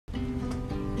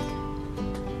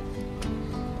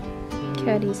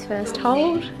Curdy's first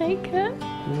hold. Hey, Kurt.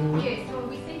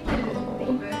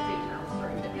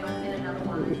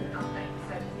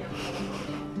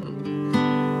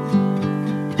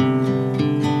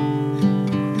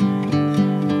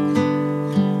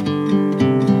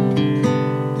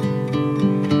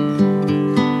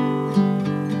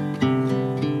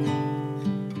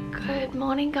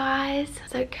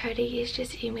 So Cody is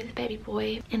just in with the baby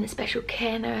boy in the special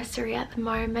care nursery at the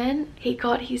moment. He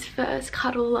got his first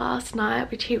cuddle last night,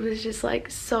 which he was just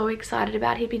like so excited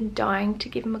about. He'd been dying to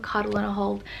give him a cuddle and a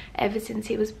hold ever since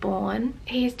he was born.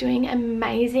 He's doing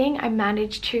amazing. I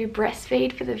managed to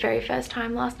breastfeed for the very first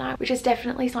time last night, which is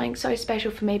definitely something so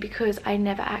special for me because I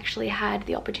never actually had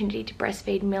the opportunity to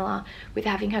breastfeed Mila with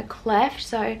having her cleft.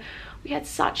 So we had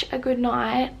such a good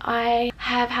night. I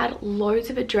have had loads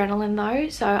of adrenaline though,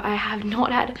 so I have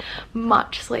not had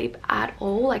much sleep at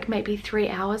all, like maybe 3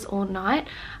 hours all night.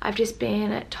 I've just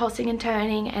been tossing and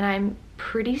turning and I'm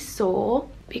pretty sore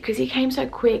because he came so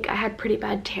quick. I had pretty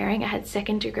bad tearing. I had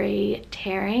 2nd degree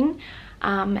tearing.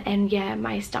 And yeah,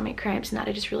 my stomach cramps and that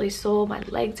are just really sore. My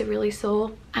legs are really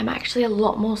sore. I'm actually a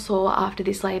lot more sore after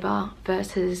this labor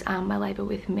versus my labor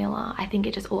with Mila. I think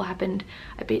it just all happened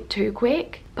a bit too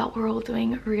quick, but we're all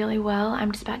doing really well.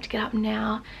 I'm just about to get up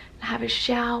now and have a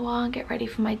shower, get ready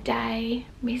for my day.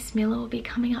 Miss Mila will be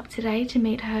coming up today to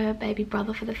meet her baby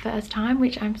brother for the first time,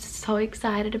 which I'm so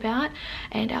excited about.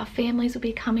 And our families will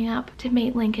be coming up to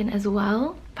meet Lincoln as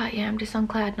well. But yeah, I'm just on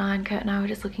cloud 9. Kurt and I were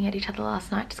just looking at each other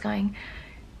last night just going,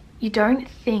 you don't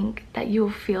think that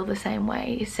you'll feel the same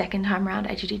way your second time around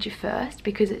as you did your first,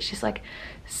 because it's just like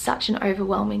such an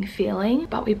overwhelming feeling.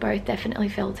 But we both definitely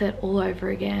felt it all over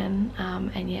again.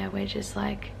 And yeah, we're just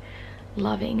like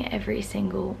loving every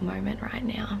single moment right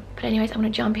now. But anyways, I'm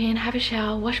gonna jump in, have a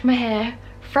shower, wash my hair,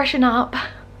 freshen up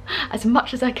as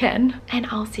much as I can, and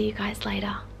I'll see you guys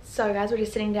later. So guys, we're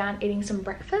just sitting down eating some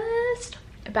breakfast.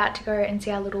 About to go and see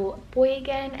our little boy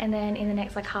again, and then in the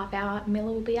next like half hour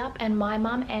Mila will be up and my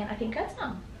mum and I think Kurt's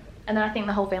mum, and then I think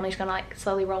the whole family's gonna like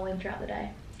slowly roll in throughout the day.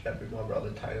 Yeah, but my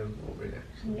brother Taylor will be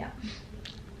next. Yeah,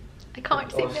 I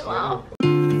can't see Mila.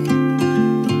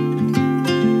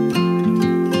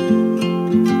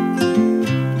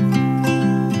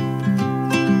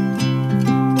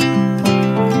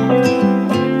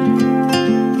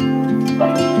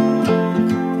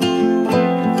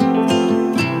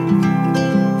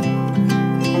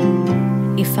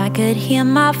 If I could hear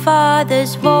my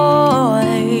father's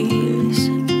voice,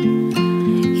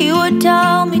 he would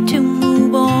tell me to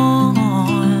move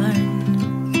on.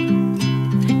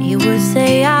 He would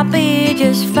say I'll be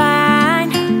just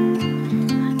fine.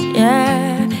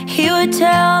 Yeah, he would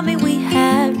tell me we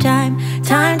have time,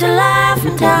 time to laugh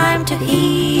and time to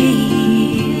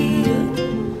heal.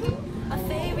 My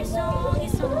favorite song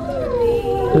is on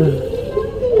repeat.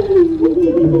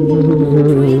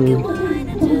 Drinking wine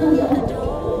until the dawn.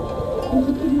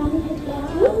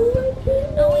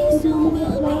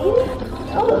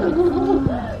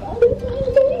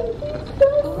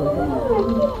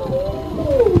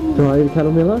 Do I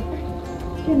cuddle Mila?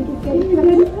 Can you get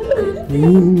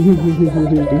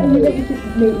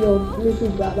meet your little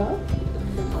brother?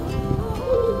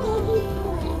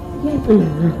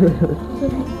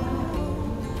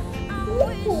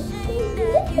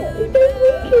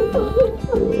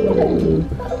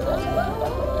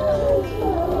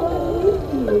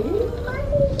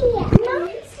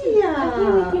 Yes.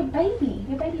 Your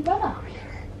baby brother.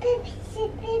 Baby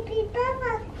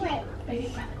brother quiet. Baby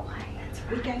brother quiet. That's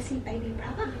right. We go see baby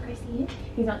brother. Go see him.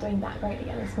 He's not doing that great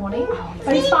again this morning,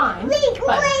 but he's fine. Go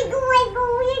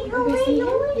see him.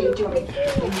 Yeah, do you want me to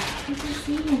go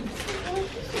see him?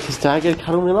 Does Dad get a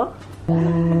cuddle, Mila? We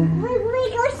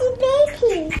go see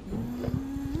baby.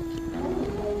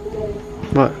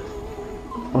 What?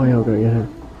 Oh yeah, I'll go get him.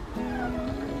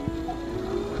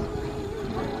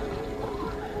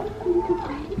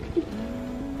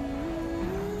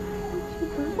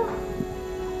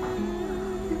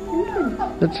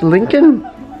 That's Lincoln.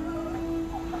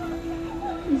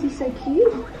 Is he so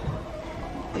cute?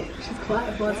 She's quite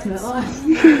a blood smell.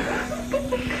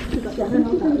 She's got that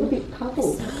little big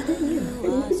couple.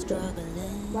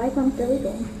 Why is Mum's belly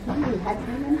gone? You had to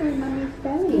remember Mummy's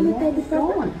belly. And baby's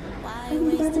gone.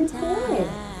 Baby brother's dead.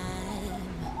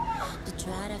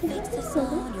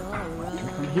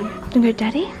 Wanna go,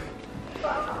 Daddy?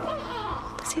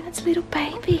 See, that's a little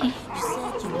baby.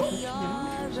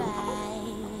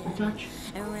 Touch.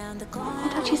 You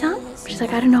touch his arm? She's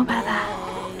like, I don't know about that.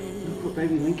 Look what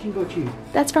baby Lincoln got you.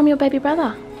 That's from your baby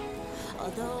brother.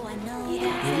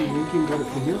 Yeah. Baby Lincoln got it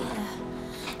from you.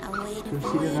 Can you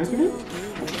see that open it?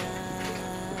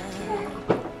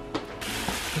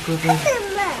 Look what baby.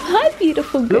 Hi,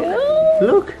 beautiful girl.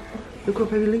 Look what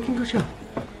baby Lincoln got you.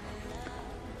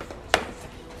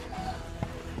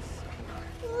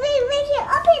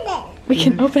 We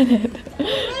can open it.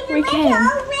 We can.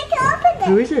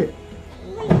 Who is it?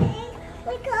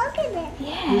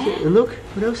 Yeah. Who is it? And look,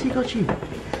 what else he got you?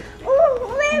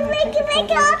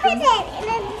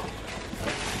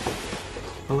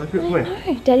 I'll open it for you.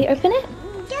 No, Daddy, open it.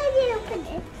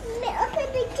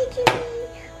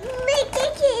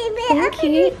 Thank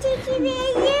you.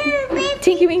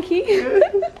 Tinky Winky.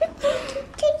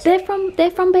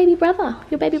 They're from baby brother.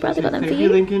 Your baby brother got them for Thank you.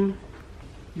 Lincoln.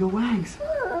 Your wags.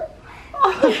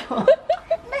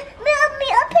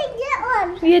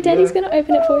 Yeah, Daddy's gonna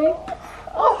open it for you.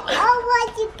 Oh,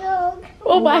 wags the dog.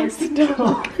 Oh, wags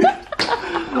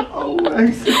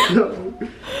the dog.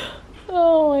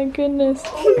 Oh my goodness.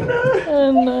 Oh no.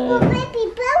 Oh no.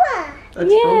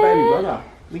 That's from baby brother.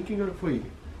 Lincoln got it for you.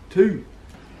 2.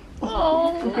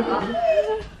 Oh.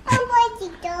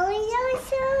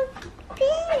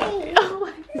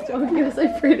 Oh, you're so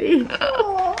pretty.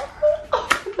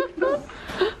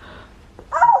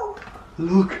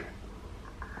 Look.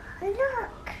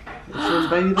 It says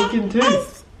baby Lincoln too.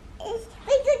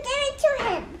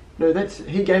 No,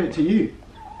 he gave it to you.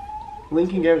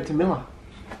 Lincoln gave it to Mila.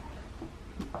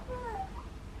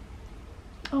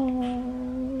 Oh.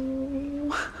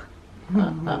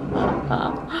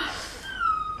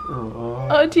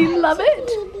 Oh, do you love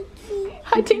it?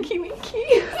 Hi, Tinky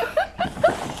Winky.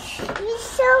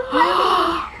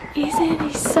 Isn't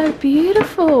he so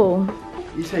beautiful?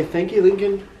 You say thank you,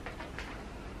 Lincoln.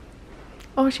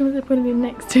 Oh, she wants to put it in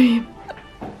next to him.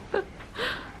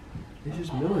 This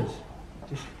is Mila's.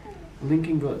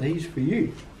 Lincoln got these for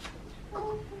you.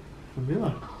 For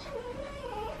Mila.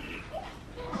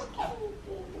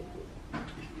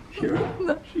 She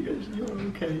goes, you're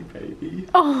okay, baby.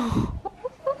 Oh.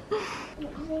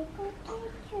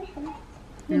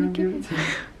 You want to give it to me?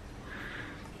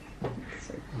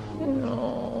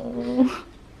 Oh.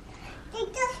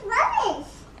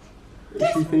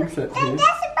 She thinks that's his.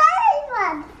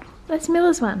 That's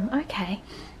Mila's one. Okay.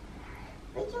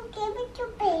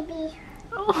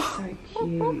 Oh. So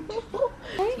cute.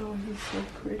 Oh, he's so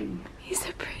pretty. He's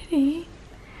so pretty.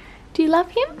 Do you love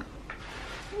him?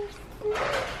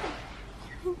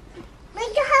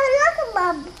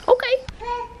 Okay.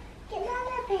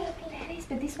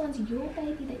 But this one's your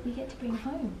baby that we get to bring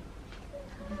home.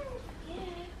 Yeah,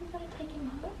 we've got to take him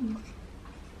home.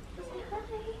 Say hi.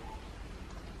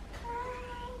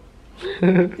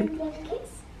 Can you want a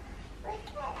kiss? Can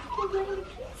you want a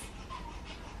kiss?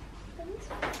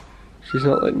 She's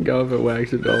not letting go of it,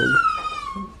 Wags the dog.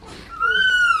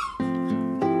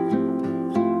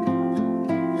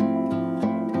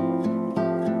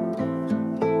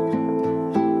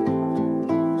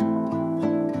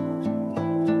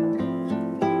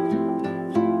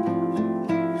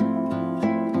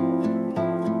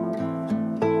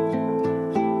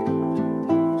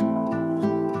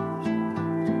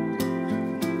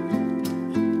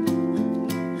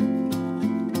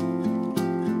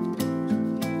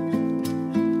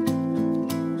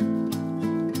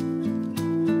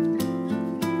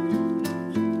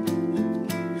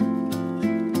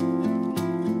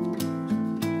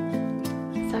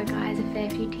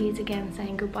 Again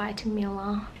saying goodbye to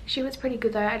Mila. She was pretty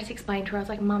good though. I just explained to her, I was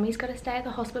like, Mummy's got to stay at the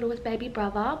hospital with baby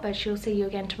brother, but she'll see you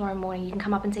again tomorrow morning. You can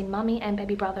come up and see Mummy and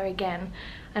baby brother again.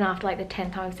 And after like the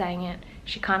 10th time of saying it,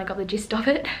 she kind of got the gist of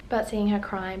it. But seeing her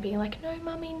cry and being like, no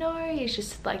Mummy, no, it's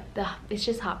just like it's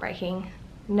just heartbreaking.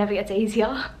 Never gets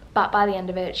easier. But by the end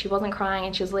of it, she wasn't crying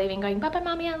and she was leaving going, bye bye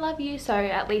Mummy, I love you. So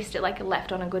at least it like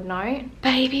left on a good note.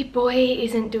 Baby boy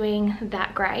isn't doing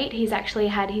that great. He's actually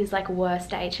had his like worst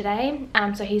day today.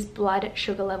 So his blood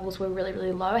sugar levels were really,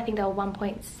 really low. I think they were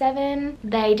 1.7.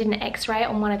 They did an x-ray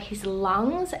on one of his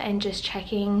lungs and just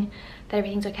checking that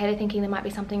everything's okay. They're thinking there might be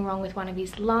something wrong with one of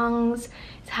his lungs.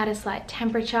 He's had a slight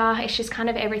temperature. It's just kind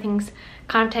of everything's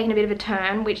kind of taken a bit of a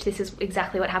turn, which this is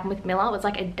exactly what happened with Mila. It was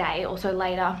like a day or so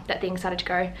later that things started to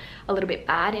go a little bit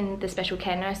bad in the special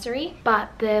care nursery.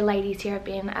 But the ladies here have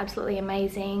been absolutely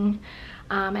amazing,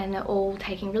 and they're all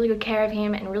taking really good care of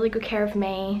him and really good care of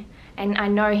me. And I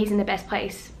know he's in the best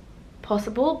place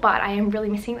possible, but I am really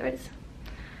missing those.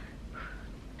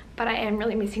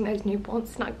 Newborn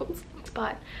snuggles.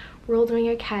 But we're all doing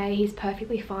okay. He's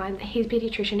perfectly fine. His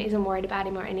pediatrician isn't worried about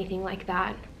him or anything like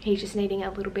that. He's just needing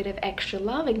a little bit of extra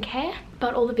love and care.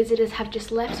 But all the visitors have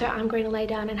just left, so I'm going to lay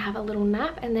down and have a little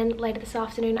nap. And then later this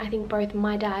afternoon, I think both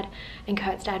my dad and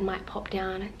Kurt's dad might pop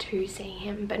down to see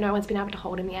him. But no one's been able to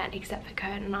hold him yet except for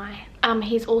Kurt and I.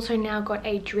 He's also now got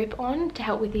a drip on to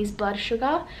help with his blood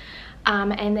sugar.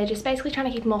 and they're just basically trying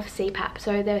to keep him off CPAP.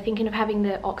 So they're thinking of having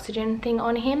the oxygen thing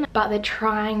on him, but they're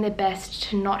trying their best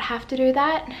to not have to do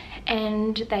that,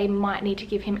 and they might need to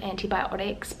give him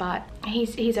antibiotics, but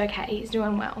he's okay, he's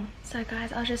doing well. So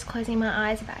guys, I was just closing my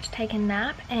eyes about to take a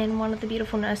nap, and one of the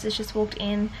beautiful nurses just walked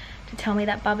in to tell me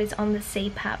that Bub is on the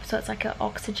CPAP, so it's like an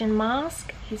oxygen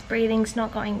mask. His breathing's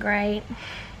not going great.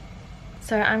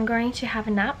 So I'm going to have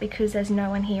a nap because there's no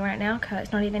one here right now.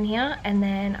 Kurt's not even here, and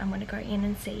then I'm going to go in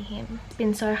and see him. It's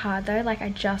been so hard though, like I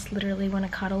just literally want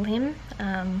to cuddle him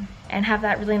and have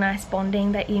that really nice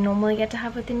bonding that you normally get to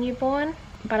have with a newborn.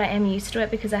 But I am used to it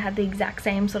because I had the exact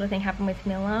same sort of thing happen with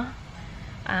Mila.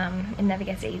 It never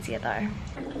gets easier though.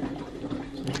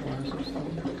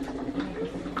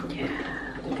 Yeah.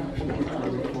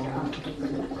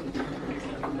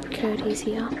 Cody's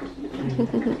here.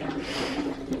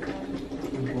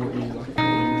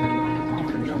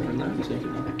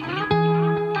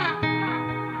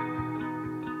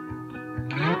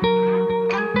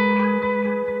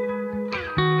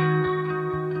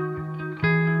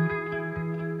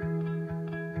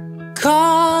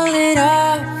 Call it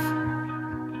off,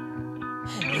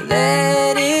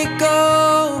 let it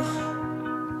go,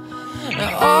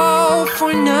 all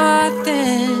for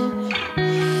nothing.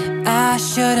 I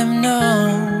should have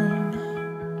known.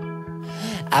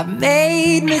 I've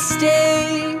made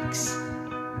mistakes,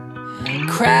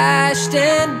 crashed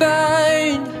and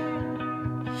burned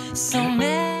so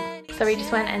many. So we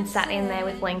just went and sat in there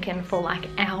with Lincoln for like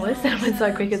hours. It was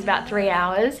so quick, it was about 3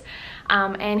 hours.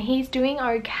 And he's doing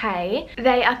okay.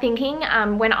 They are thinking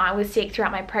when I was sick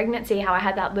throughout my pregnancy, how I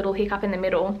had that little hiccup in the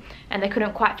middle and they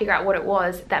couldn't quite figure out what it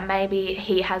was, that maybe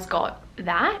he has got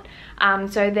that.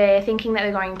 So they're thinking that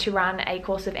they're going to run a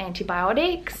course of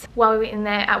antibiotics. While we were in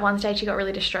there, at one stage he got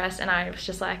really distressed and I was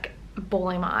just like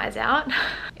bawling my eyes out.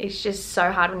 It's just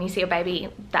so hard when you see a baby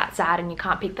that sad and you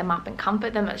can't pick them up and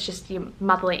comfort them. It's just your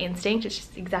motherly instinct. It's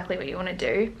just exactly what you want to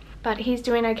do. But he's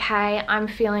doing okay. I'm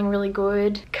feeling really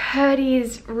good.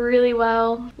 Curdy's really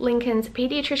well. Lincoln's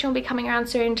pediatrician will be coming around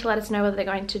soon to let us know whether they're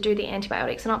going to do the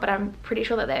antibiotics or not, but I'm pretty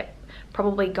sure that they're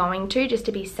probably going to, just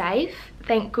to be safe.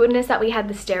 Thank goodness that we had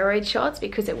the steroid shots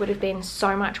because it would have been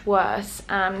so much worse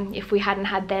if we hadn't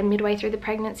had them midway through the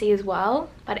pregnancy as well.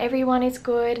 But everyone is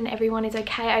good and everyone is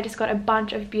okay. I just got a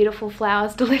bunch of beautiful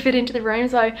flowers delivered into the room,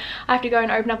 so I have to go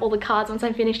and open up all the cards once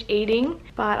I'm finished eating.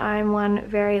 But I'm one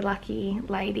very lucky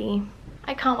lady.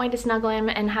 I can't wait to snuggle him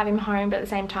and have him home, but at the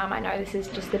same time I know this is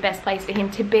just the best place for him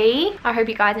to be. I hope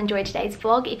you guys enjoyed today's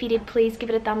vlog. If you did, please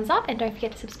give it a thumbs up and don't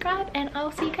forget to subscribe, and I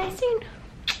will see you guys soon. Do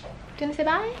you want to say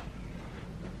bye?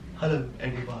 Hello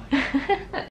and goodbye.